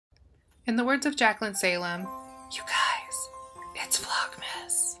In the words of Jacqueline Salem, you guys, it's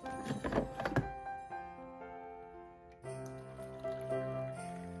Vlogmas.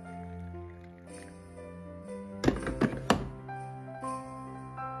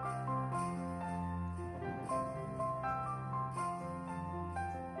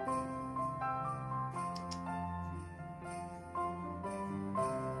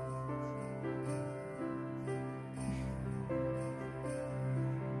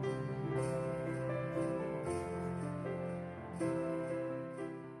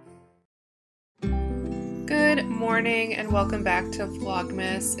 Good morning and welcome back to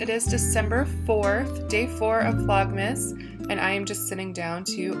Vlogmas. It is December 4th, day 4 of Vlogmas, and I am just sitting down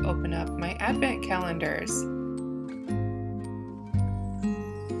to open up my advent calendars.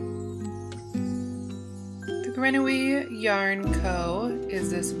 The Greenaway Yarn Co.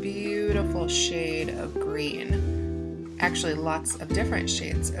 is this beautiful shade of green. Actually, lots of different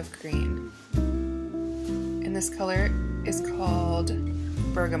shades of green. And this color is called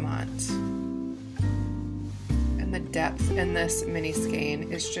Bergamot. The depth in this mini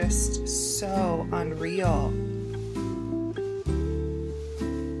skein is just so unreal.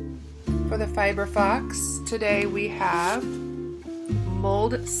 For the Fiber Fox, today we have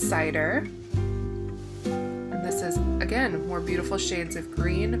Mulled Cider. And this is, again, more beautiful shades of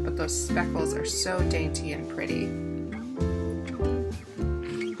green, but those speckles are so dainty and pretty.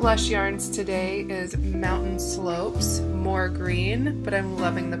 Blush yarns today is Mountain Slopes, more green, but I'm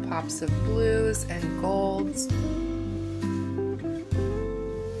loving the pops of blues and golds.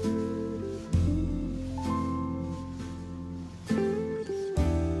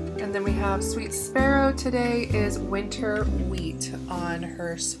 And then we have Sweet Sparrow today is Winter Wheat on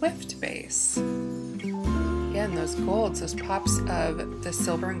her Swift base. Again, those golds, those pops of the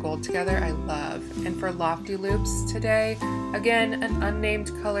silver and gold together, I love. And for LoftyLoops today, again, an unnamed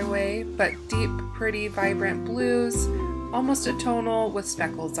colorway, but deep, pretty, vibrant blues, almost a tonal with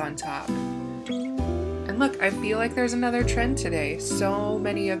speckles on top. And look, I feel like there's another trend today. So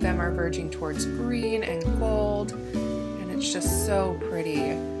many of them are verging towards green and gold, and it's just so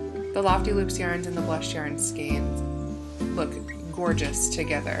pretty. The LoftyLoops yarns and the Blush yarn skeins look gorgeous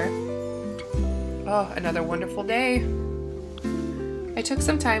together. Oh, another wonderful day. I took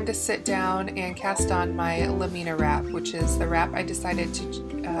some time to sit down and cast on my Lamina wrap, which is the wrap I decided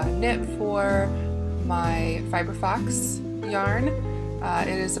to knit for my Fiber Fox yarn. It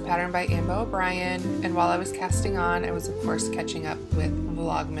is a pattern by Ambo O'Brien, and while I was casting on, I was of course catching up with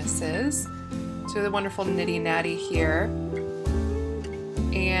Vlogmases. So the wonderful Nitty Natty here.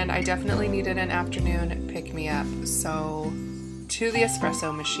 And I definitely needed an afternoon pick-me-up, so to the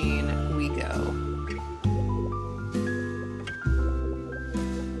espresso machine we go.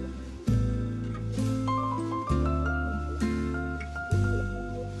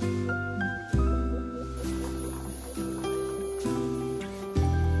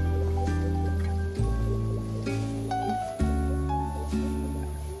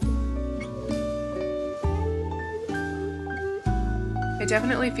 I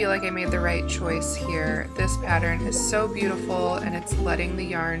definitely feel like I made the right choice here. This pattern is so beautiful and it's letting the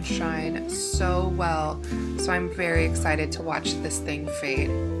yarn shine so well, so I'm very excited to watch this thing fade.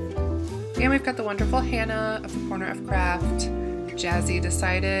 And we've got the wonderful Hannah of the Corner of Craft. Jazzy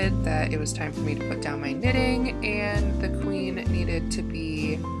decided that it was time for me to put down my knitting and the queen needed to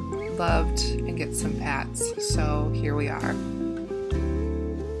be loved and get some pats, so here we are.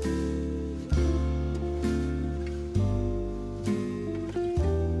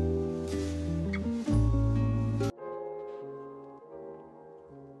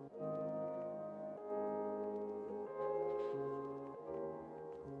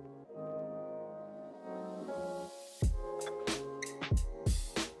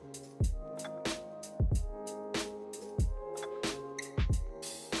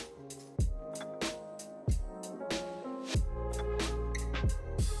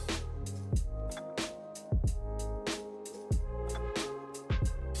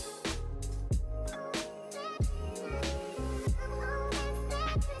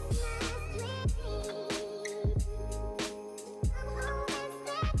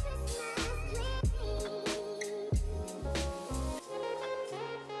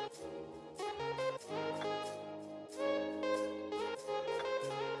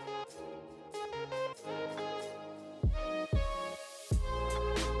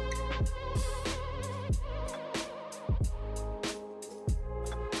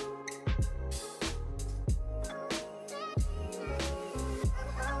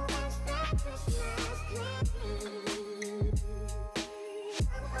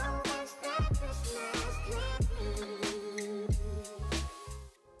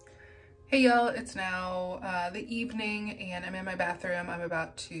 Hey y'all, it's now the evening and I'm in my bathroom. I'm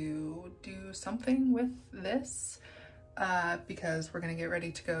about to do something with this because we're gonna get ready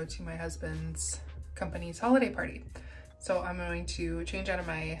to go to my husband's company's holiday party. So I'm going to change out of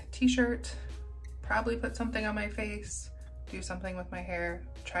my t-shirt, probably put something on my face, do something with my hair,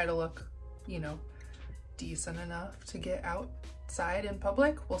 try to look, you know, decent enough to get outside in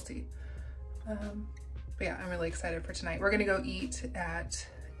public. We'll see. But yeah, I'm really excited for tonight. We're gonna go eat at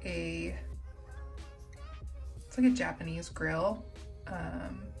it's like a Japanese grill,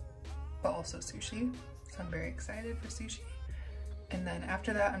 but also sushi. So I'm very excited for sushi. And then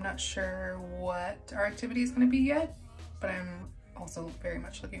after that, I'm not sure what our activity is gonna be yet, but I'm also very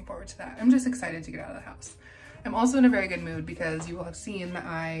much looking forward to that. I'm just excited to get out of the house. I'm also in a very good mood because you will have seen that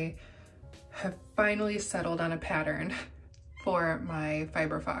I have finally settled on a pattern for my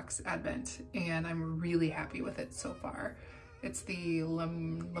Fiberfox Advent, and I'm really happy with it so far. It's the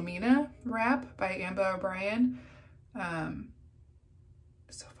Lamina wrap by Amba O'Brien.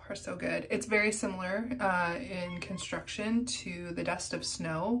 So far so good. It's very similar in construction to the Dust of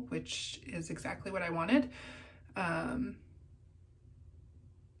Snow, which is exactly what I wanted.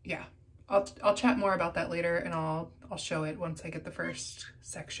 Yeah, I'll chat more about that later, and I'll show it once I get the first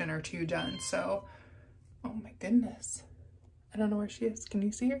section or two done. So, oh my goodness. I don't know where she is. Can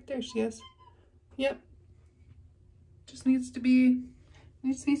you see her? There she is. Yep. Just needs to be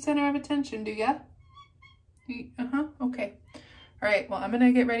center of attention, do ya? Uh-huh, okay. All right, well, I'm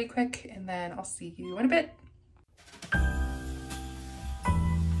gonna get ready quick and then I'll see you in a bit.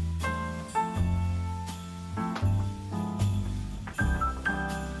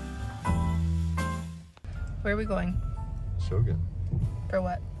 Where are we going? Shogun. For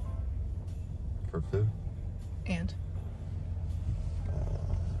what? For food. And?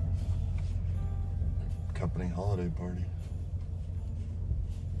 Company holiday party.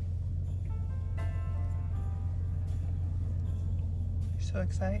 You're so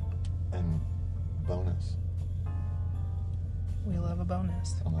excited. And bonus. We love a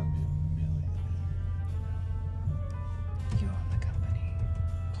bonus. I'm gonna be a millionaire. You own the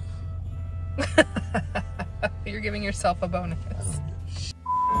company. You're giving yourself a bonus. I don't give shit.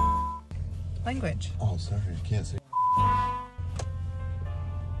 Language. Oh, sorry, I can't say.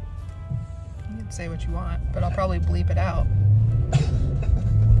 You can say what you want, but I'll probably bleep it out.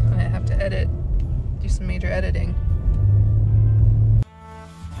 I have to do some major editing.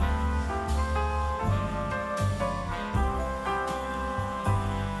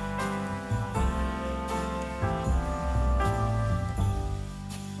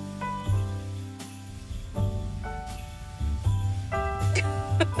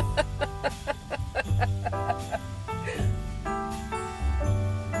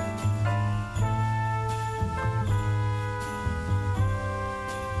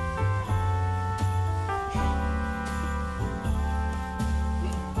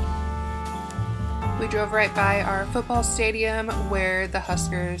 We drove right by our football stadium where the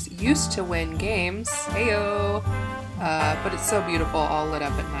Huskers used to win games. Heyo! But it's so beautiful, all lit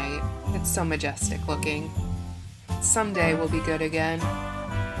up at night. It's so majestic looking. Someday we'll be good again.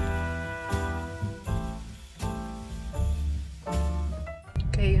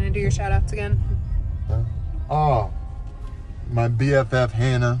 Okay, you gonna do your shout outs again? Oh, my BFF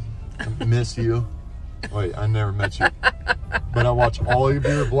Hannah, I miss you. Wait, I never met you. But I watch all of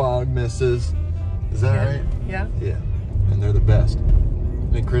your Vlogmases. Is that right? Yeah. Yeah. And they're the best.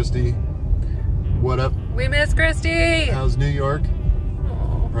 And Christy, what up? We miss Christy! How's New York?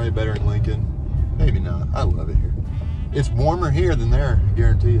 Aww. Probably better in Lincoln. Maybe not. I love it here. It's warmer here than there, I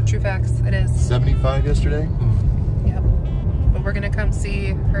guarantee you. True facts, it is. 75 yesterday? Yep. But we're gonna come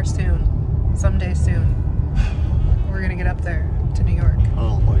see her soon. Someday soon. We're gonna get up there to New York. I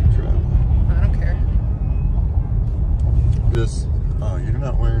don't like traveling. I don't care. This, oh, you're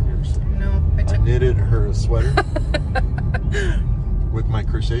not wearing yours. No, I knitted her a sweater with my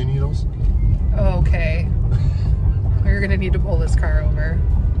crochet needles. Okay. We're gonna need to pull this car over.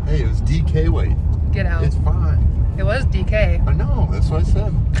 Hey, it was DK weight. Get out. It's fine. It was DK. I know, that's what I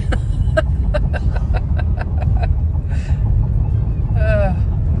said.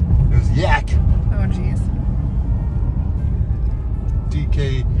 It was yak. Oh, jeez.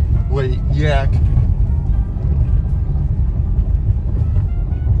 DK weight yak.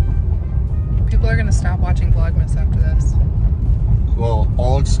 People are gonna stop watching Vlogmas after this. Well,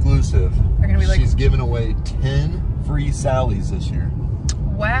 all exclusive. They're gonna be like, she's giving away 10 free Sallies this year.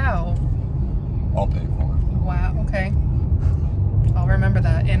 Wow. I'll pay for it. Wow, okay. I'll remember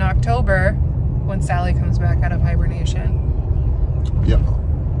that. In October, when Sally comes back out of hibernation. Yep.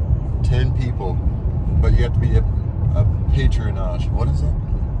 10 people. But you have to be a patronage. What is it?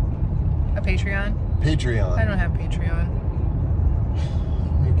 Patreon? Patreon. I don't have Patreon.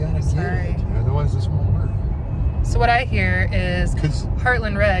 You gotta Sorry. get it, otherwise this won't work. So what I hear is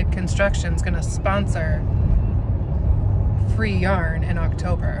Heartland Red Construction's gonna sponsor free yarn in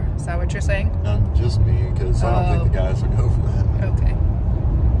October. Is that what you're saying? Just me, because I don't think the guys would go for that. Okay.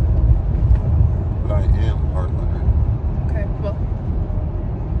 But I am Heartland Red. Okay, well,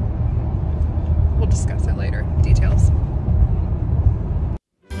 we'll discuss it later. Details.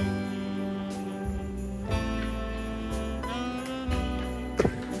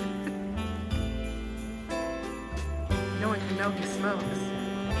 No one can know he smokes.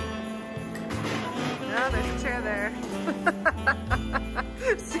 No, there's a chair there.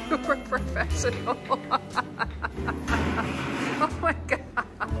 Super professional. Oh my gosh.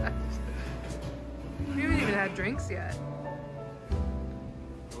 We haven't even had drinks yet.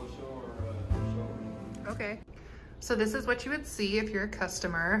 Okay. So this is what you would see if you're a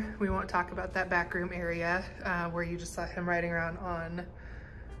customer. We won't talk about that back room area where you just saw him riding around on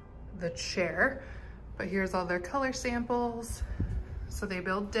the chair. But here's all their color samples. So they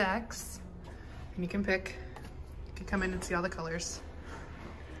build decks and you can pick, you can come in and see all the colors.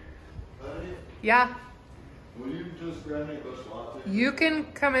 Honey, Yeah, will you just grab me a Bush Latte? you can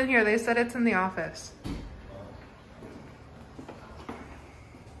come in here. They said it's in the office.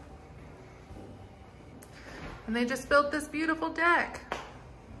 And they just built this beautiful deck.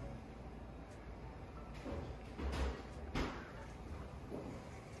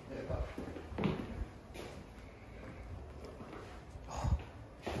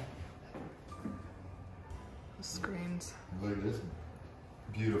 The screens. Look at this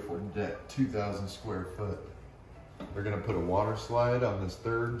beautiful deck, 2,000 square foot. They're gonna put a water slide on this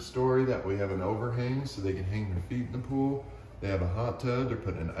third story that we have an overhang so they can hang their feet in the pool. They have a hot tub, they're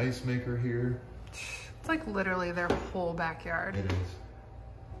putting an ice maker here. It's like literally their whole backyard. It is.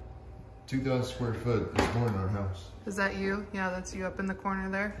 2,000 square foot, it's more than our house. Is that you? Yeah, that's you up in the corner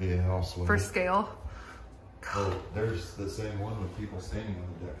there. Yeah, I'll swim. For scale. Oh, there's the same one with people standing on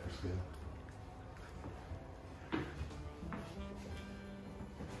the deck for scale.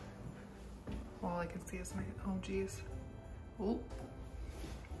 All I can see is my, oh geez. Ooh.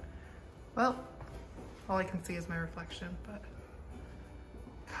 Well, all I can see is my reflection, but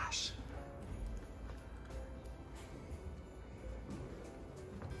gosh.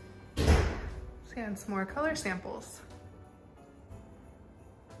 And some more color samples.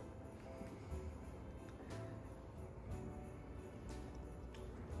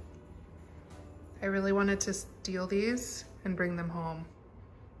 I really wanted to steal these and bring them home,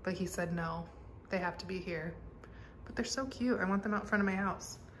 but he said no, they have to be here. But they're so cute, I want them out front of my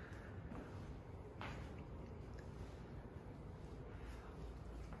house.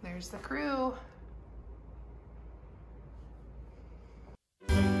 There's the crew.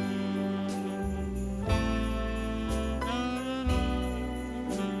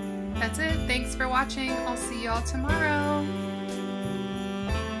 That's it. Thanks for watching. I'll see y'all tomorrow.